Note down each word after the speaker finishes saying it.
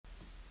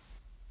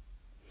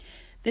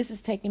This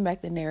is Taking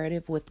Back the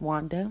Narrative with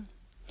Wanda.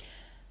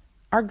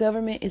 Our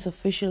government is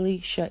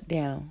officially shut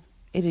down.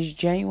 It is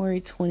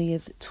January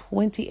 20th,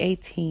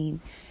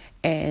 2018,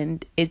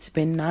 and it's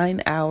been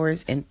 9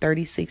 hours and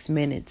 36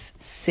 minutes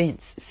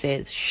since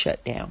said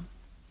shutdown.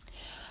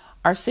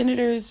 Our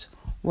senators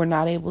were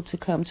not able to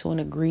come to an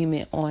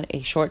agreement on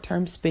a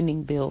short-term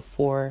spending bill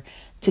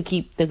to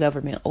keep the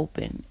government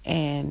open,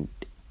 and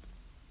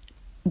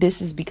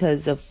this is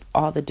because of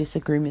all the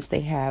disagreements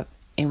they have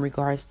in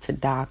regards to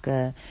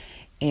DACA,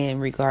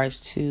 in regards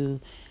to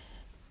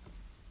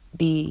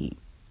the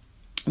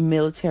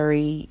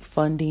military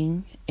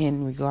funding,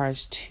 in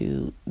regards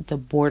to the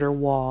border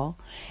wall.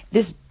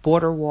 This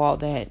border wall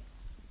that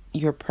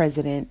your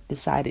president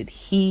decided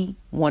he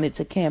wanted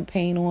to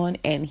campaign on,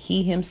 and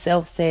he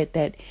himself said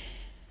that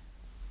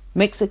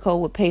Mexico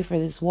would pay for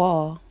this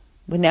wall,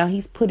 but now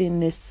he's putting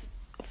this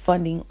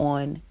funding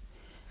on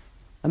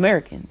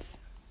Americans.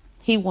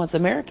 He wants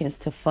Americans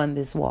to fund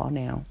this wall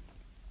now.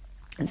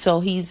 And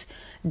so he's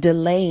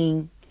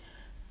delaying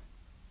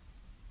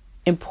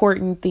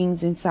important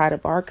things inside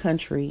of our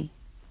country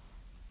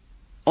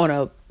on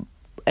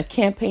a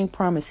campaign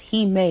promise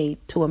he made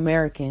to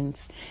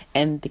Americans,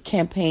 and the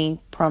campaign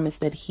promise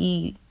that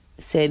he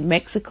said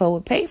Mexico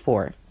would pay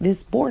for,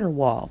 this border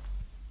wall.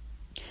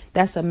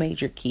 That's a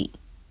major key.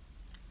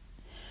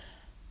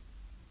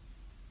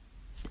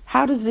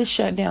 How does this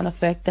shutdown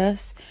affect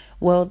us?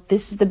 Well,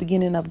 this is the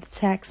beginning of the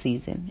tax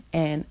season,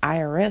 and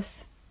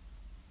IRS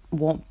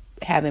won't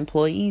have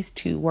employees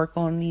to work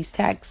on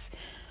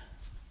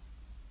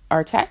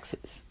our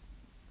taxes.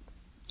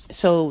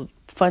 So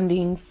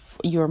funding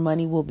your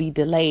money will be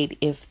delayed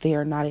if they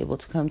are not able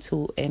to come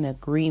to an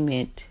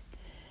agreement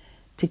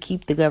to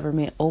keep the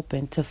government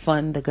open, to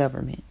fund the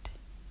government.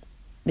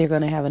 They're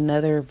going to have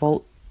another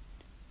vote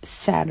this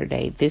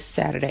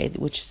Saturday,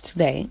 which is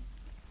today,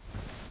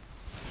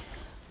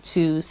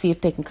 to see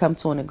if they can come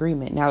to an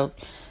agreement. Now,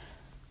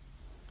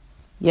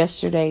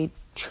 yesterday,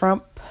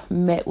 Trump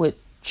met with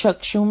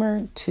Chuck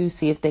Schumer to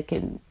see if they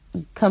can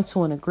come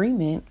to an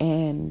agreement,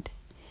 and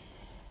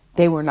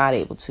they were not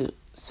able to.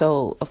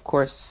 So, of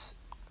course,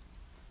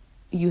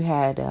 you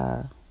had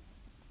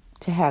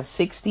to have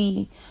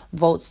 60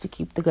 votes to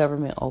keep the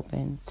government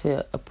open,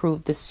 to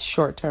approve this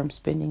short-term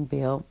spending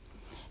bill.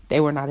 They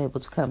were not able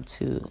to come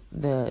to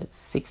the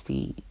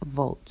 60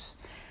 votes.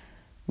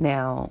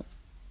 Now,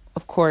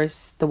 of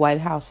course, the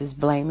White House is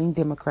blaming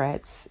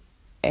Democrats,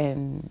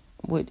 and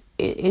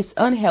it's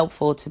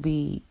unhelpful to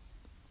be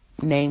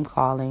name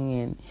calling.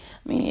 And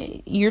I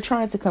mean, you're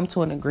trying to come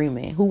to an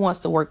agreement. Who wants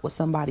to work with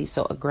somebody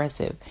so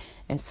aggressive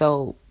and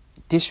so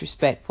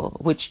disrespectful,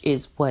 which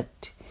is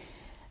what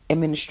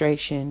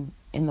administration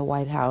in the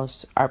White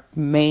House, our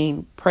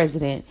main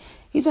president,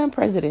 he's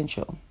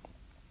unpresidential.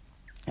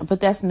 But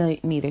that's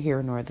neither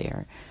here nor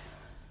there.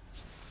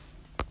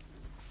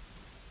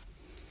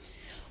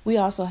 We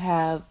also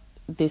have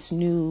this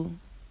new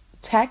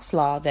tax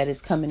law that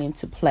is coming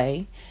into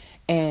play.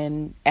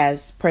 And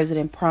as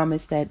President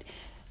promised, that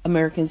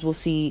Americans will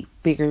see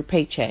bigger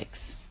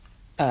paychecks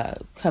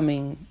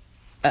coming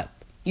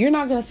up. You're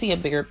not going to see a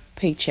bigger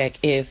paycheck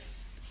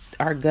if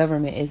our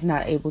government is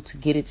not able to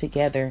get it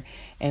together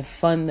and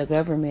fund the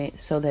government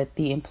so that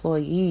the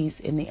employees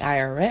in the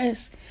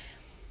IRS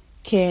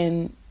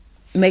can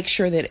make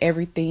sure that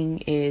everything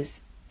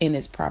is in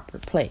its proper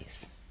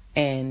place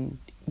and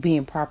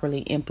being properly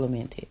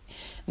implemented.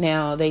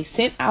 Now, they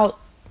sent out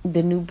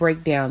the new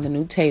breakdown, the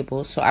new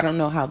table, so I don't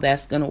know how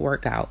that's going to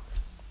work out.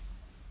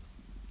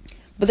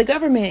 But the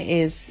government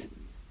is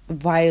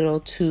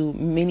vital to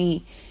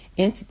many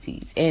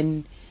entities,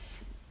 and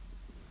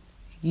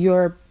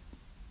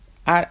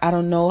I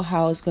don't know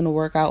how it's going to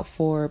work out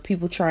for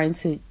people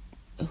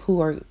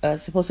who are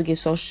supposed to get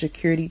Social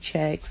Security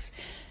checks.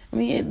 I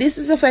mean, this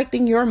is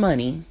affecting your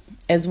money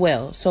as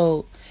well.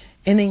 So,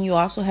 and then you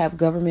also have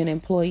government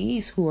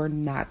employees who are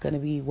not going to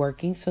be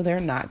working, so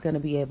they're not going to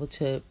be able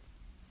to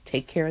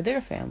take care of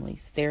their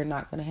families. They're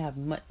not going to have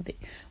money.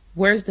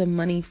 Where's the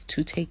money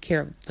to take care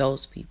of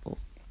those people?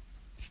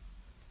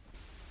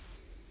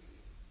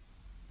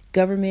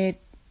 Government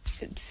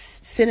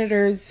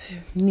senators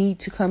need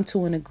to come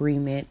to an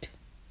agreement.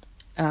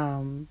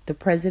 The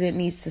president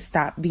needs to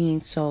stop being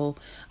so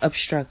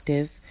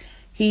obstructive.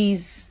 You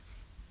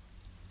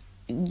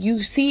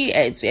see,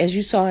 as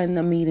you saw in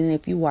the meeting,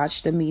 if you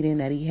watched the meeting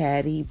that he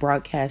had, he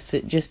broadcast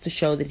it just to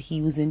show that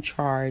he was in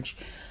charge.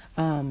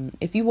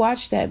 If you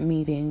watched that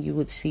meeting, you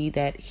would see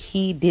that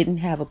he didn't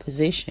have a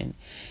position.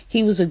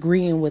 He was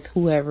agreeing with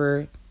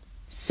whoever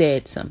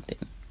said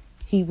something.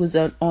 He was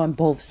on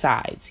both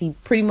sides. He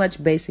pretty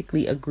much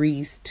basically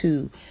agrees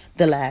to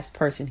the last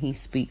person he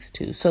speaks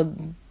to. So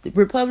the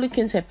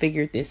Republicans have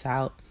figured this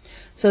out.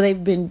 So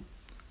they've been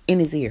in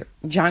his ear.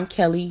 John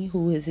Kelly,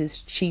 who is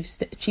his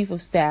chief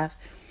of staff,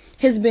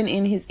 has been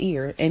in his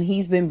ear, and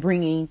he's been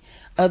bringing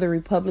other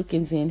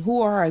Republicans in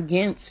who are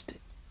against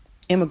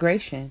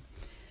immigration.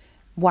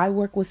 Why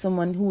work with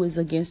someone who is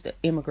against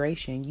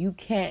immigration? You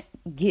can't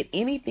get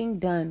anything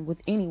done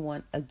with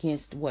anyone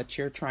against what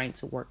you're trying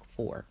to work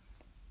for.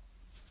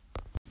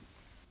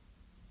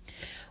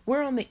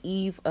 We're on the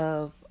eve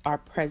of our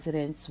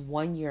president's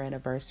 1 year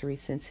anniversary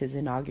since his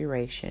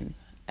inauguration,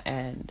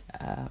 and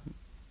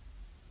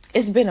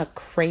it's been a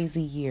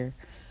crazy year.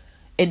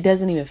 It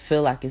doesn't even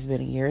feel like it's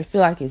been a year. It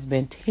feels like it's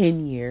been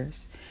 10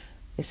 years.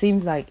 It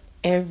seems like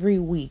every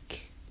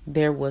week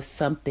there was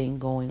something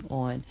going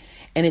on.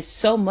 And it's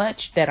so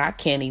much that I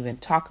can't even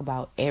talk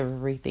about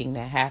everything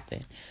that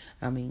happened.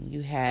 I mean,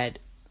 you had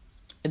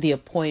the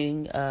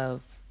appointing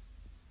of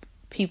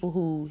people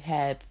who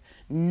had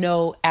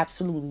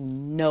absolutely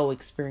no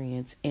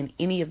experience in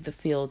any of the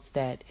fields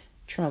that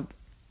Trump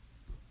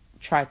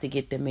tried to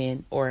get them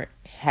in or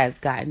has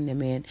gotten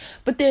them in.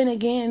 But then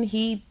again,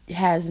 he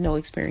has no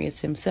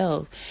experience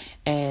himself,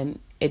 and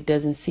it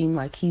doesn't seem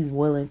like he's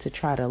willing to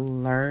try to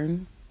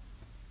learn,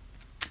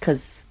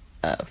 because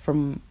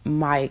from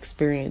my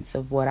experience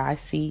of what I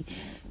see,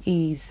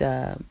 he's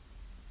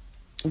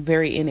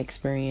very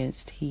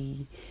inexperienced.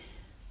 He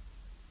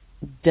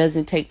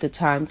doesn't take the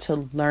time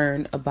to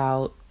learn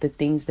about the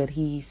things that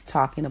he's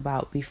talking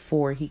about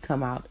before he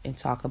come out and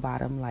talk about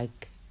them,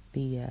 like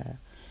the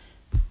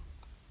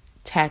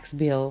tax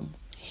bill.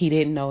 He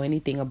didn't know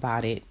anything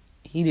about it.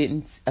 He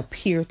didn't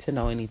appear to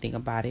know anything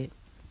about it.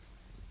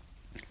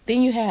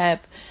 Then you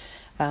have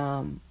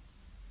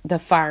the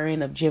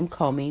firing of Jim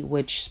Comey,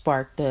 which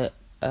sparked the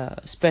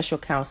special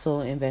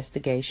counsel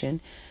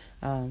investigation.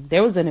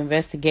 There was an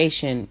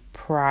investigation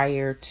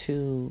prior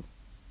to,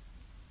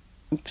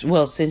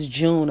 since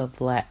June of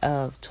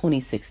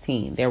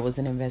 2016, there was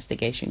an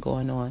investigation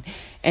going on.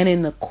 And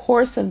in the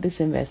course of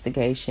this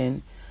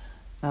investigation,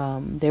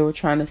 they were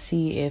trying to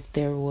see if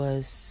there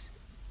was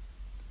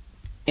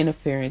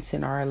interference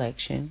in our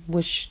election,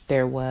 which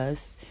there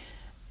was.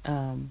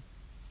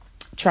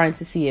 Trying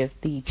to see if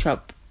the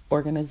Trump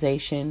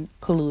organization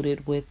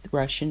colluded with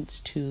Russians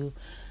to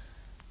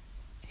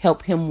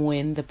help him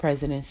win the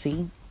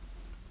presidency,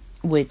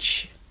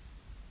 which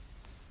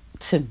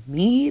to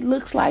me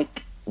looks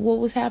like what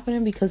was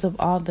happening because of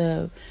all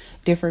the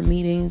different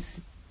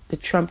meetings the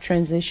Trump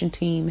transition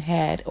team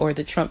had, or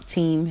the Trump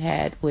team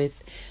had,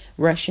 with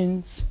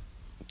Russians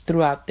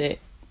throughout the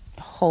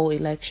whole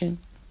election.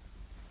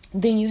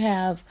 Then you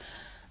have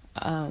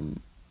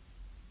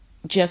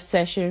Jeff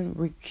Sessions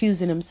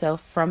recusing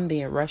himself from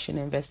the Russian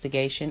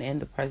investigation,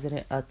 and the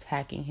president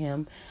attacking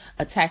him,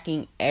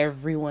 attacking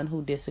everyone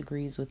who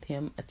disagrees with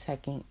him,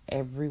 attacking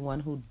everyone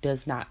who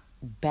does not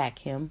back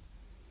him.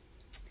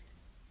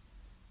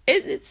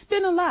 It's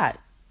been a lot.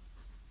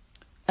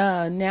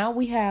 Now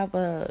we have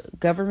a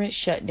government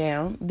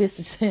shutdown. This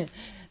is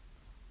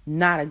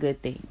not a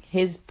good thing.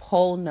 His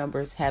poll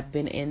numbers have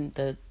been in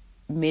the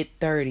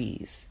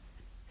mid-30s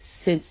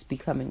since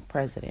becoming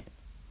president.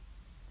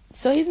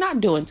 So he's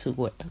not doing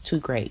too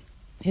great.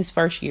 His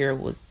first year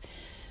was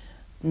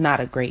not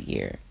a great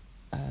year.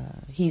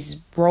 He's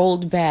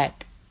rolled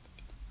back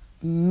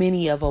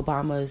many of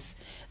Obama's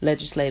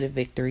legislative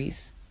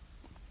victories.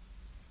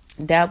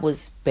 That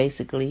was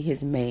basically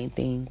his main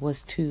thing,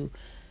 was to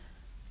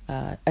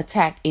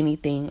attack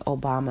anything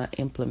Obama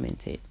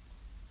implemented.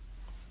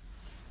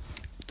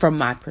 From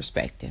my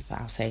perspective,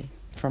 I'll say,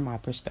 from my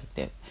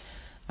perspective.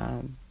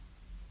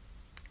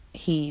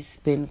 He's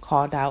been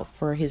called out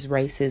for his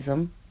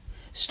racism,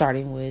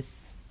 starting with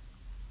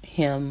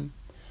him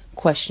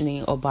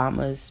questioning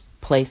Obama's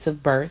place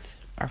of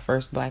birth, our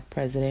first black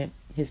president,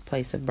 his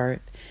place of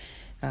birth.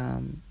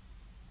 Then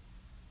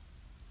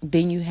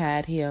you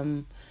had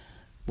him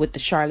with the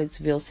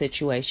Charlottesville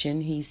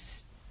situation.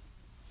 He's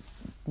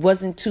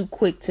wasn't too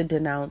quick to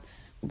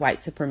denounce white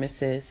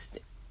supremacists,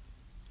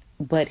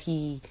 but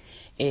he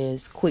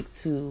is quick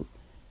to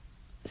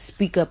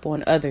speak up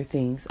on other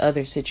things,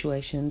 other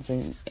situations,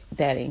 and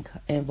that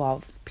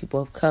involve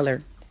people of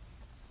color.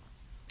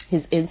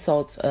 His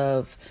insults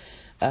of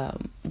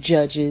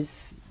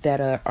judges that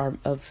are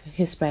of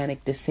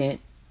Hispanic descent,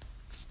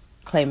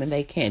 claiming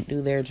they can't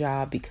do their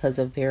job because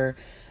of their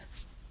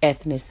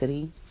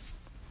ethnicity.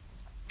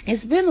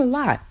 It's been a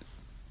lot.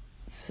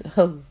 It's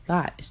a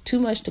lot. It's too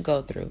much to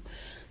go through.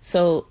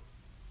 So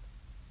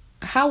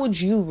how would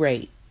you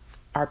rate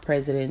our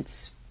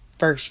president's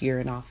first year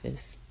in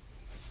office?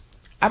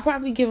 I'd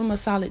probably give him a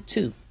solid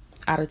 2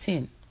 out of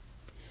 10.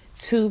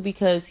 2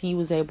 because he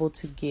was able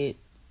to get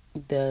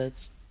the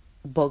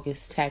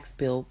bogus tax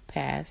bill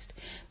passed.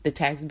 The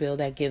tax bill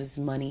that gives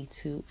money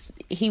to...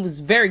 He was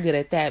very good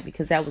at that,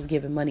 because that was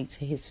giving money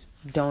to his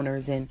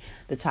donors in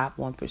the top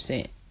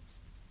 1%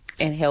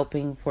 and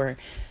helping for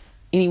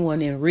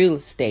anyone in real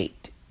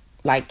estate,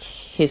 like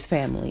his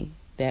family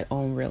that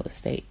own real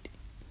estate.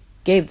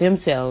 Gave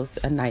themselves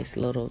a nice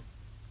little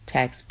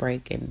tax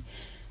break, and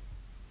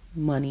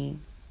money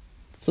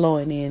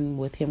flowing in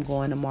with him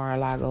going to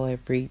Mar-a-Lago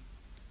every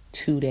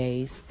 2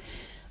 days.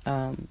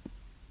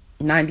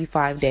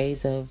 95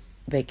 days of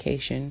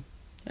vacation.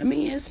 I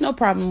mean, it's no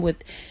problem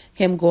with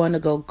him going to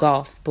go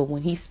golf, but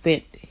when he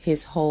spent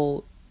his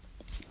whole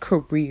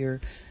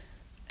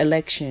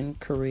election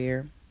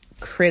career,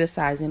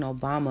 criticizing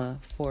Obama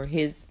for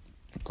his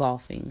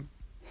golfing,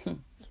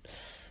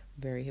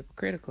 very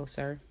hypocritical,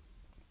 sir.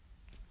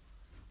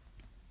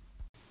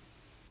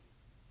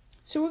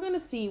 So we're going to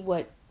see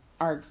what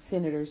our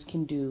senators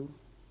can do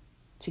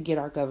to get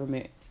our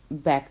government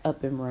back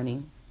up and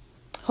running.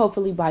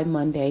 Hopefully by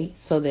Monday,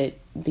 so that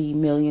the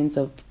millions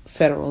of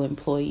federal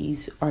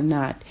employees are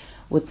not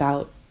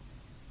without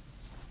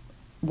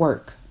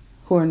work,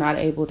 who are not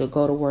able to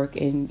go to work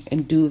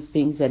and do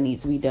things that need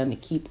to be done to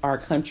keep our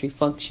country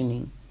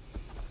functioning.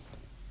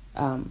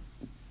 A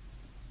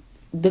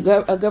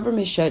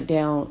government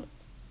shutdown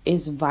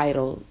is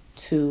vital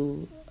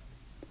to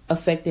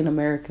affecting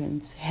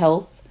Americans'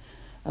 health,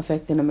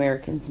 affecting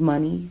Americans'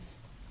 monies.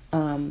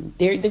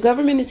 The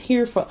government is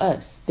here for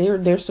us.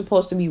 They're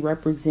supposed to be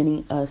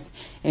representing us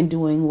and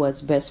doing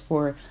what's best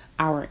for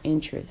our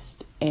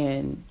interest.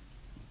 And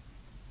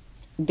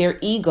their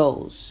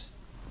egos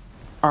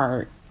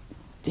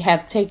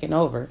have taken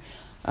over.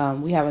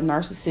 We have a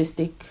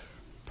narcissistic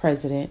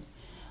president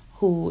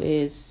who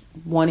is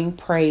wanting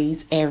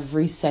praise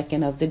every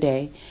second of the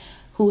day,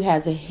 who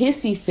has a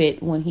hissy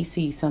fit when he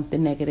sees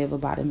something negative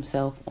about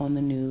himself on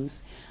the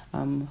news,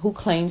 who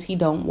claims he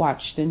don't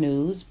watch the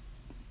news.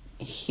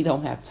 He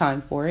don't have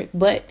time for it,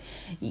 but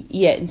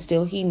yet and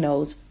still he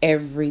knows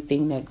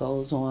everything that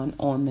goes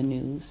on the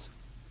news.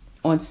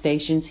 On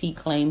stations he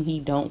claims he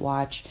don't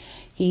watch.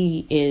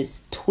 He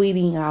is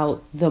tweeting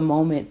out the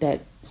moment that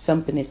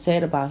something is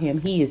said about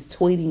him. He is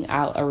tweeting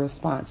out a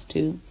response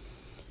to.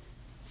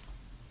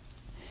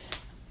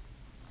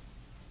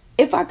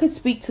 If I could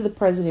speak to the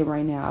president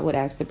right now, I would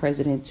ask the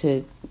president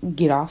to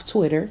get off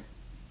Twitter.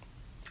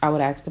 I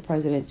would ask the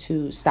president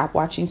to stop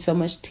watching so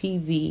much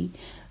TV,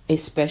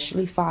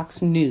 especially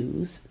Fox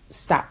News.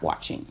 Stop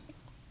watching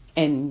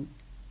and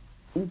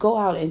go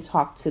out and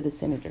talk to the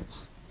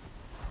senators.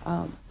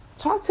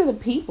 Talk to the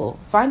people.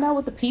 Find out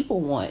what the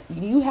people want.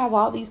 You have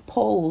all these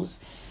polls.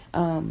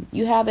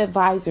 You have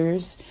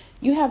advisors.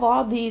 You have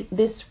all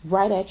this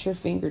right at your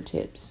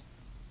fingertips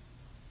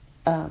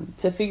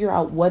to figure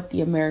out what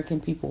the American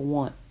people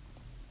want.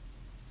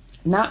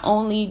 Not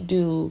only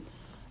do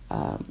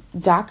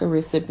DACA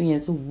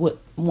recipients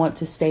want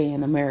to stay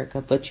in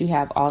America, but you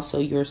have also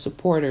your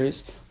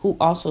supporters who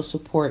also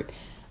support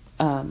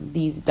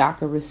these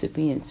DACA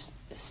recipients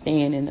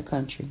staying in the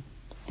country.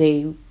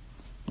 They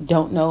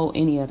don't know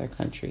any other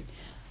country.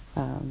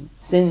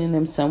 Sending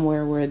them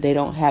somewhere where they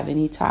don't have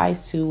any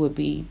ties to would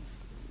be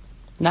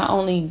not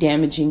only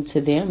damaging to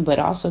them, but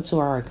also to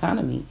our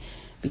economy,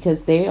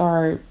 because they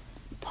are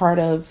part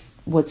of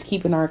what's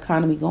keeping our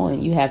economy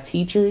going. You have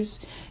teachers,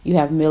 you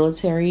have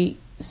military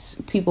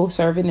people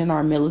serving in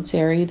our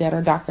military that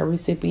are DACA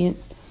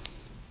recipients.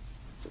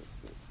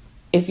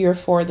 If you're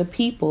for the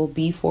people,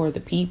 be for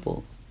the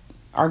people.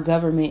 Our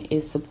government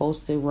is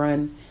supposed to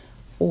run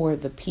for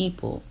the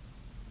people,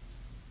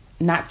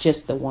 not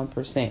just the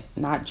 1%,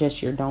 not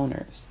just your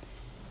donors.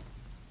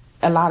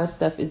 A lot of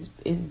stuff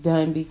is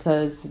done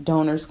because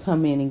donors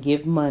come in and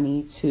give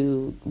money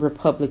to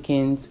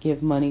Republicans,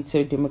 give money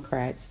to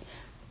Democrats,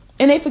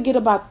 and they forget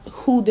about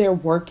who they're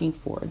working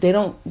for. They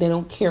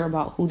don't care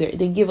about who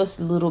they give us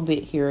a little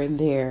bit here and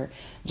there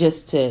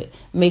just to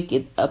make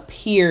it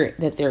appear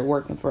that they're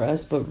working for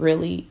us. But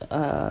really,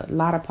 a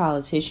lot of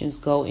politicians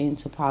go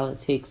into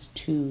politics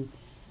to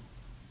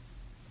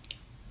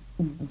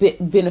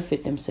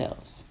benefit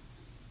themselves.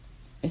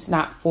 It's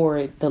not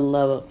for the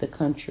love of the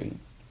country.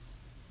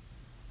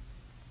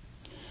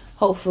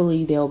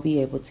 Hopefully, they'll be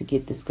able to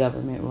get this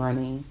government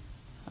running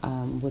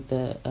with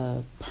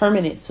a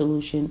permanent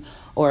solution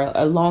or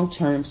a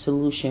long-term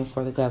solution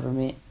for the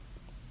government.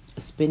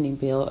 A spending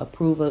bill,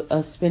 approve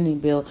a spending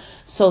bill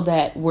so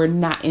that we're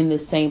not in the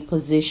same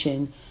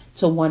position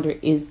to wonder,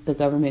 is the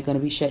government going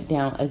to be shut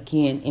down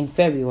again in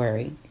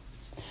February?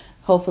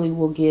 Hopefully,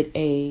 we'll get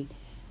a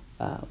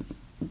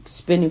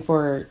spending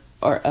for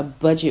or a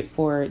budget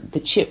for the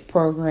CHIP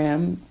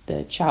program,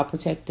 the Child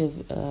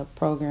Protective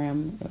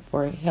Program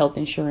for health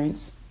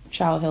insurance,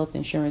 child health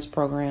insurance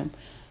program.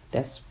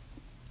 That's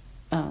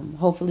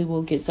hopefully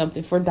we'll get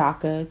something for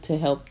DACA to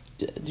help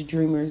the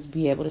dreamers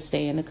be able to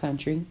stay in the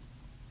country.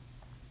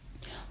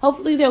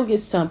 Hopefully they'll get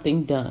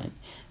something done,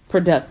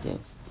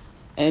 productive,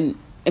 and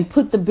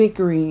put the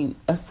bickering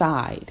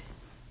aside.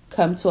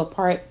 Come to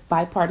a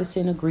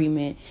bipartisan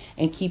agreement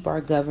and keep our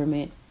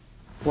government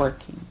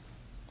working.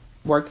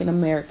 Working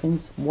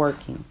Americans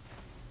working.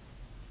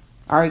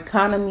 Our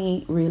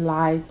economy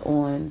relies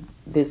on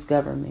this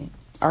government.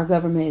 Our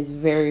government is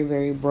very,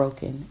 very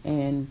broken,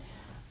 and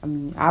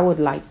I would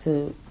like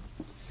to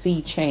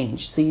see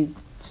change, see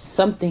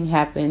something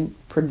happen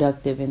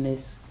productive in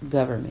this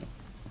government.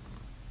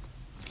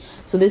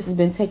 So this has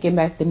been Taking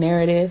Back the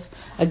Narrative.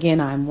 Again,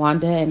 I'm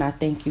Wanda, and I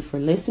thank you for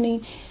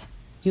listening.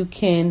 You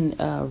can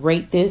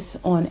rate this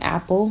on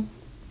Apple,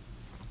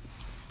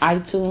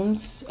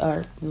 iTunes,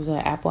 or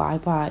the Apple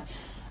iPod.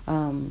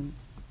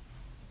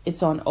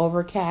 It's on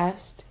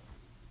Overcast.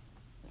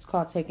 It's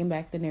called Taking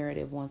Back the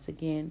Narrative once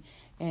again,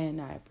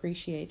 and I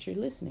appreciate your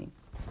listening.